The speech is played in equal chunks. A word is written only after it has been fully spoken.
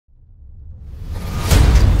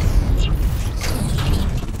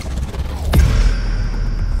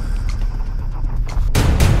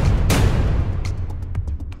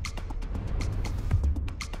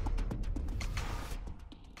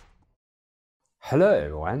Hello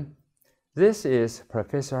everyone, this is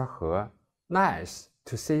Professor He. Nice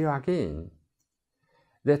to see you again.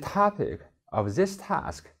 The topic of this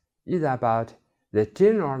task is about the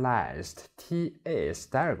generalized TS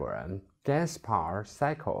diagram gas power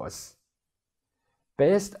cycles.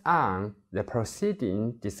 Based on the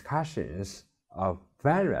preceding discussions of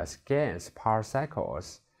various gas power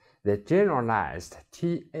cycles, the generalized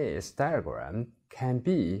TS diagram can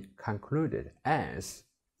be concluded as: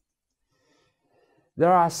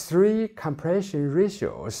 there are three compression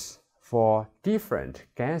ratios for different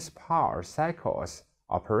gas power cycles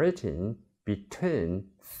operating between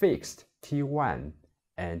fixed T1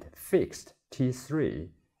 and fixed T3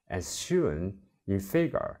 as shown in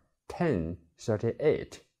Figure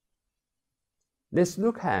 1038. Let's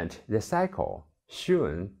look at the cycle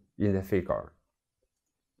shown in the figure.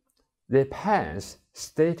 The path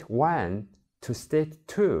state 1 to state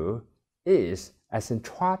 2 is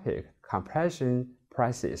isentropic compression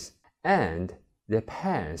process, and the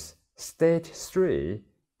path state 3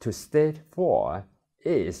 to state 4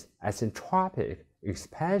 is isentropic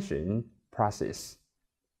expansion process.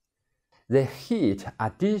 The heat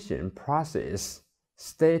addition process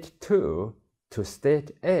state 2 to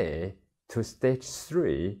state A to state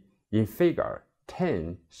 3 in Figure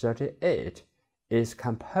 1038 is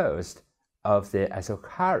composed of the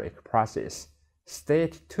isochoric process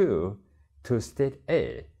state 2 to state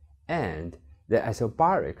A and the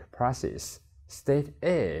isobaric process state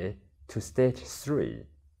A to state 3.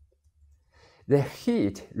 The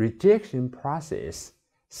heat rejection process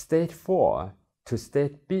state 4 to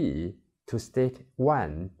state B to state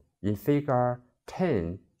 1 in Figure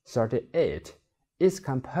 1038 is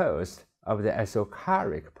composed of the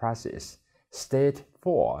isochoric process state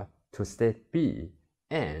 4 to state B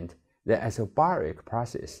and the isobaric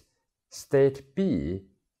process state B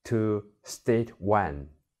to state 1.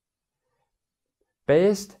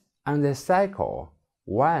 Based on the cycle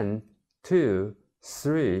 1, 2,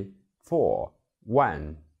 3, 4,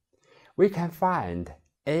 1, we can find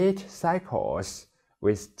 8 cycles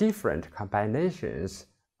with different combinations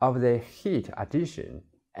of the heat addition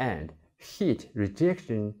and heat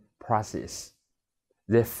rejection process.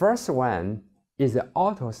 The first one is the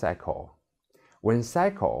Otto cycle, when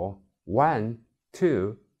cycle 1,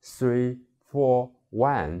 2, 3, 4,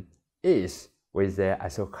 1 is with the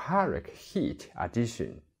isochoric heat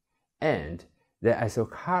addition and the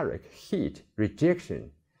isochoric heat rejection.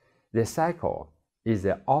 The cycle is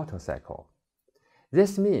the Otto cycle.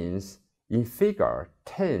 This means in Figure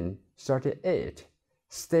 1038,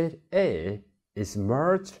 state A is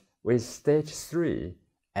merged with state 3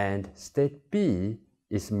 and state B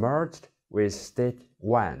is merged with state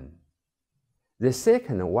 1. The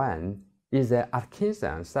second one is the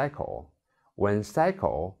Atkinson cycle, when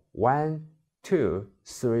cycle 1, 2,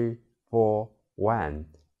 3, 4, 1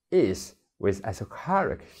 is with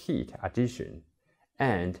isochoric heat addition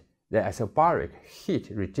and the isobaric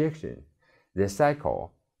heat rejection. The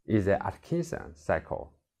cycle is the Atkinson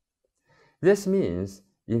cycle. This means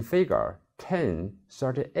in Figure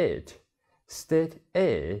 1038, state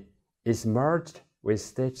A is merged with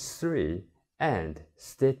state 3 and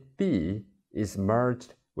state B is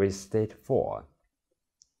merged with state 4.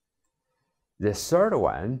 The third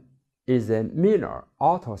one is the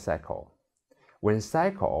Miller-Otto cycle, when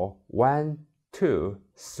cycle 1, 2,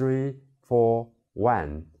 3, 4,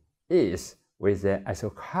 1 is with the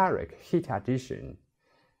isochoric heat addition,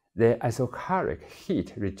 the isochoric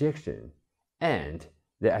heat rejection, and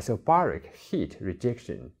the isobaric heat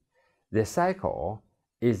rejection. The cycle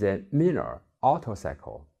is the Miller-Otto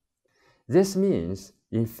cycle. This means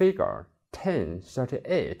in Figure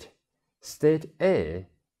 1038, state A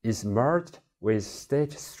is merged with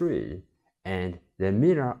state 3 and the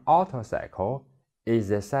Miller-Otto cycle is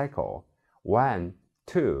the cycle 1,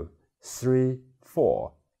 2, 3,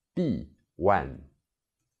 4, B1.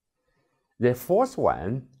 The fourth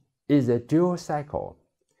one is the dual cycle,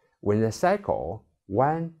 when the cycle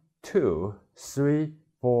 1, 2, 3,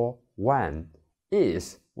 4, 1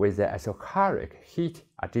 is with the isochoric heat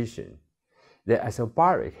addition, the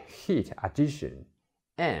isobaric heat addition,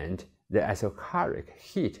 and the isochoric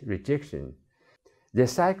heat rejection. The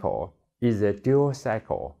cycle is the dual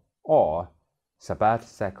cycle or Sabat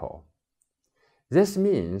cycle. This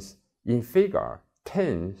means in Figure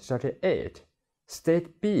 1038,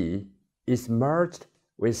 state B is merged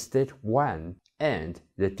with state 1 and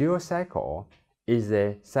the dual cycle is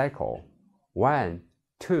the cycle 1,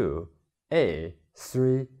 2, A,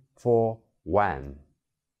 3, 4, 1.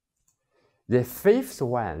 The fifth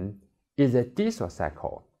one is the diesel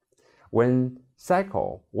cycle, when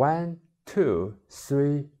cycle 1, 2,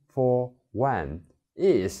 3, 4, 1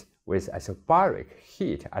 is with isobaric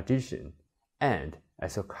heat addition and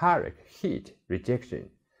isocaloric heat rejection,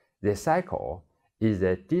 the cycle is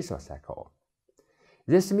a diesel cycle.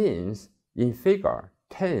 This means in figure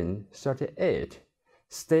 1038,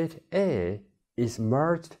 state A is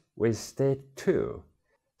merged with state 2,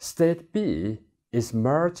 state B is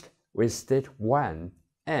merged with state 1,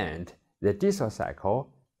 and the diesel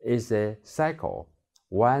cycle is a cycle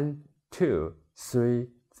 1, 2, 3,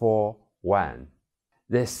 4, 1.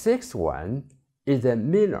 The sixth one is a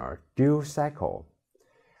minor dual cycle.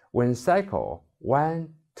 When cycle 1,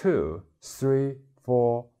 2, 3,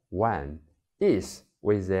 4, 1 is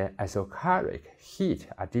with the isocaloric heat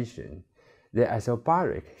addition, the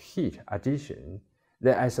isobaric heat addition,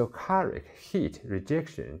 the isocaloric heat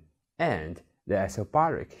rejection, and the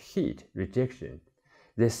isobaric heat rejection,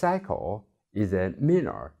 the cycle is a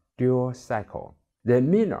minor dual cycle. The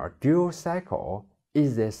minor dual cycle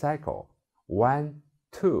is the cycle 1,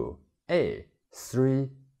 2, A, 3,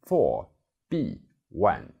 4, B,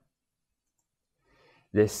 1.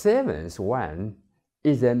 The seventh one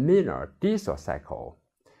is a minor diesel cycle.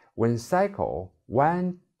 When cycle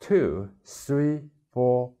 1, 2, 3,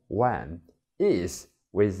 4, 1 is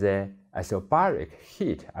with the isobaric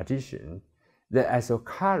heat addition, the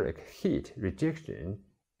isocaloric heat rejection,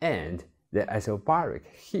 and the isobaric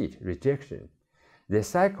heat rejection, the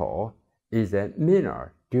cycle is a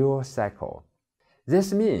minor dual cycle.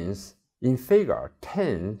 This means in figure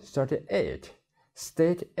 1038,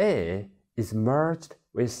 state A is merged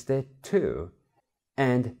with state 2,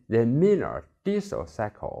 and the minor diesel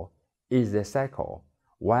cycle is the cycle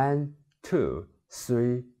 1, 2,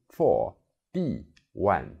 3, 4, B,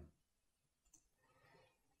 1.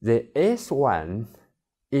 The eighth one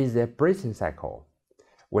is the breathing cycle.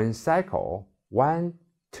 When cycle 1,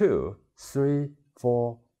 2, 3,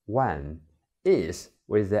 4, 1 is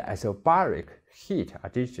with the isobaric heat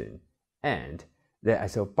addition and the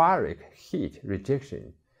isobaric heat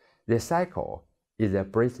rejection, the cycle is a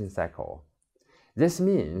breathing cycle. This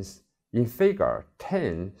means in figure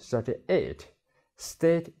 1038,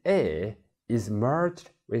 state A is merged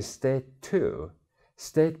with state 2,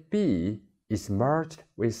 state B is merged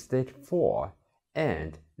with state 4,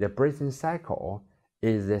 and the breathing cycle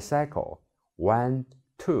is the cycle 1,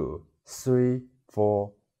 2, 3,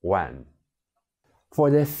 4, 1. For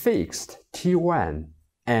the fixed T1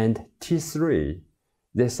 and T3,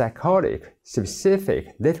 the cyclic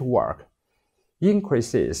specific network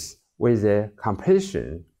increases with the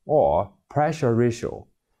compression or pressure ratio,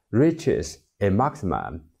 reaches a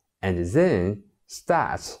maximum, and then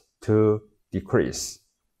starts to decrease.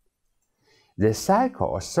 The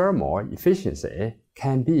cycle thermal efficiency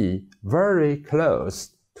can be very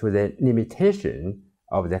close to the limitation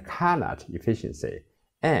of the Carnot efficiency,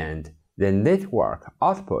 and the network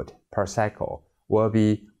output per cycle will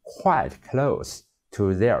be quite close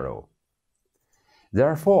to 0.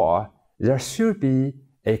 Therefore, there should be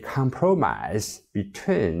a compromise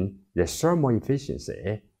between the thermal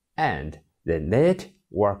efficiency and the net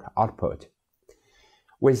work output.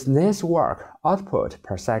 With net work output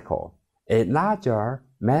per cycle, a larger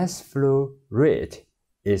mass flow rate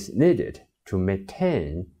is needed to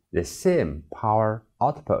maintain the same power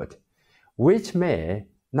output, which may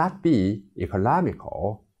not be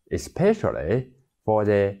economical, especially for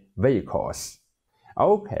the vehicles.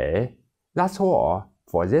 Okay, that's all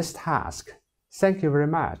for this task. Thank you very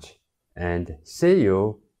much, and see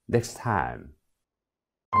you next time.